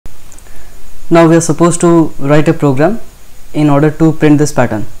Now we are supposed to write a program in order to print this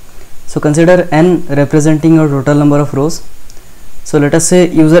pattern. So consider n representing your total number of rows. So let us say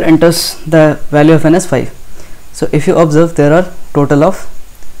user enters the value of n as 5. So if you observe, there are total of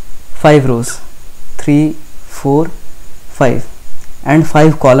 5 rows, 3, 4, 5, and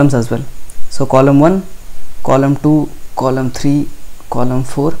 5 columns as well. So column 1, column 2, column 3, column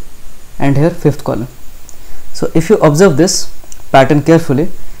 4, and here 5th column. So if you observe this pattern carefully,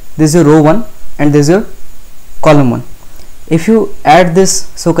 this is your row 1 and this is your column 1. If you add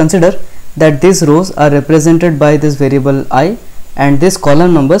this, so consider that these rows are represented by this variable I and this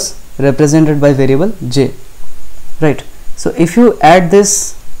column numbers represented by variable j, right? So if you add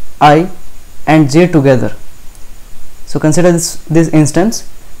this I and j together, so consider this instance,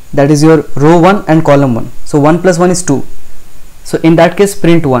 that is your row 1 and column 1. So 1 plus 1 is 2. So in that case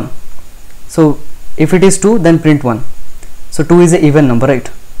print 1. So if it is 2, then print 1. So 2 is an even number, right?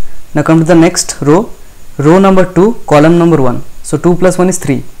 Now come to the next row, row number 2, column number 1. So 2 plus 1 is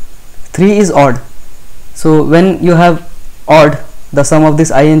 3. 3 is odd. So when you have odd, the sum of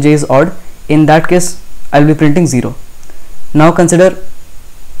this I and j is odd. In that case I will be printing 0. Now consider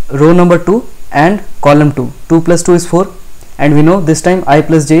row number 2 and column 2. 2 plus 2 is 4, and we know this time I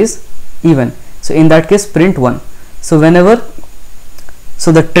plus j is even. So in that case print 1. So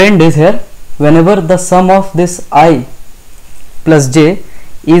the trend is here, whenever the sum of this I plus j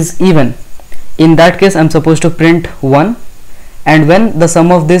is even, in that case I am supposed to print 1, and when the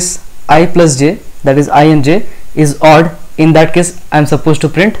sum of this I plus j, that is I and j, is odd, in that case I am supposed to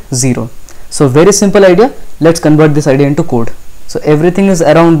print 0. So very simple idea. Let's convert this idea into code. So everything is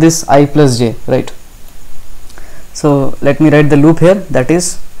around this I plus j, right? So let me write the loop here, that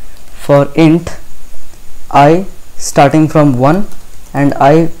is for int I starting from 1 and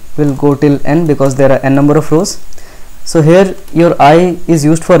I will go till n because there are n number of rows. So here your I is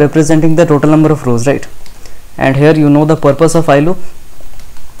used for representing the total number of rows, right? And here you know the purpose of I loop.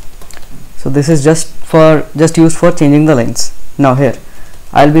 So this is just used for changing the lines. Now here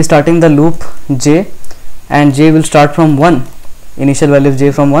I will be starting the loop j, and j will start from 1, initial value of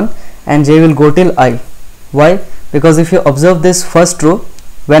j from 1, and j will go till I. Why? Because if you observe this first row,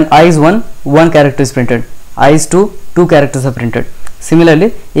 when I is 1, 1 character is printed. I is 2, 2 characters are printed.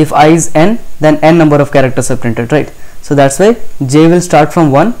 Similarly, if I is n, then n number of characters are printed, right? So that's why j will start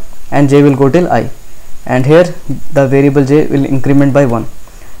from 1 and j will go till I, and here the variable j will increment by 1.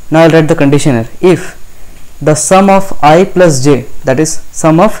 Now I'll write the condition here. If the sum of I plus j, that is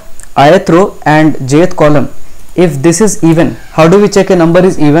sum of ith row and jth column, if this is even, how do we check a number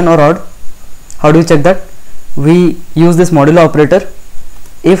is even or odd? How do we check that? We use this modulo operator.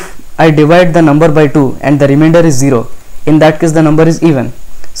 If I divide the number by 2 and the remainder is 0, in that case the number is even.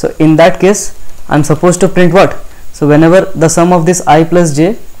 So in that case I am supposed to print what? So whenever the sum of this I plus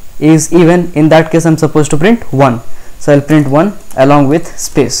j is even, in that case I am supposed to print 1. So I will print 1 along with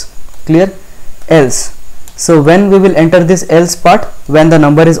space. Clear? Else. So when we will enter this else part? When the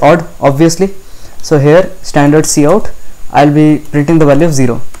number is odd, obviously. So here standard cout, I will be printing the value of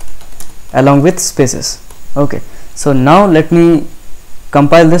 0 along with spaces. Okay. So now let me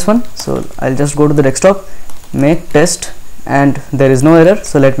compile this one. So I'll just go to the desktop, make test, and there is no error.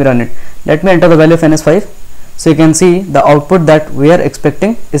 So let me run it. Let me enter the value of n as 5. So you can see the output that we are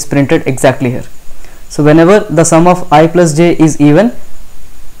expecting is printed exactly here. So whenever the sum of I plus j is even,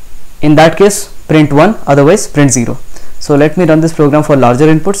 in that case print 1, otherwise print 0. So let me run this program for larger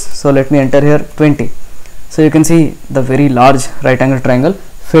inputs. So let me enter here 20. So you can see the very large right angle triangle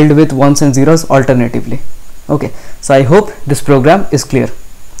filled with ones and zeros alternatively. Okay, so I hope this program is clear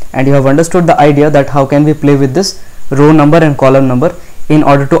and you have understood the idea that how can we play with this row number and column number in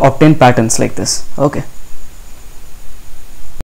order to obtain patterns like this. Okay.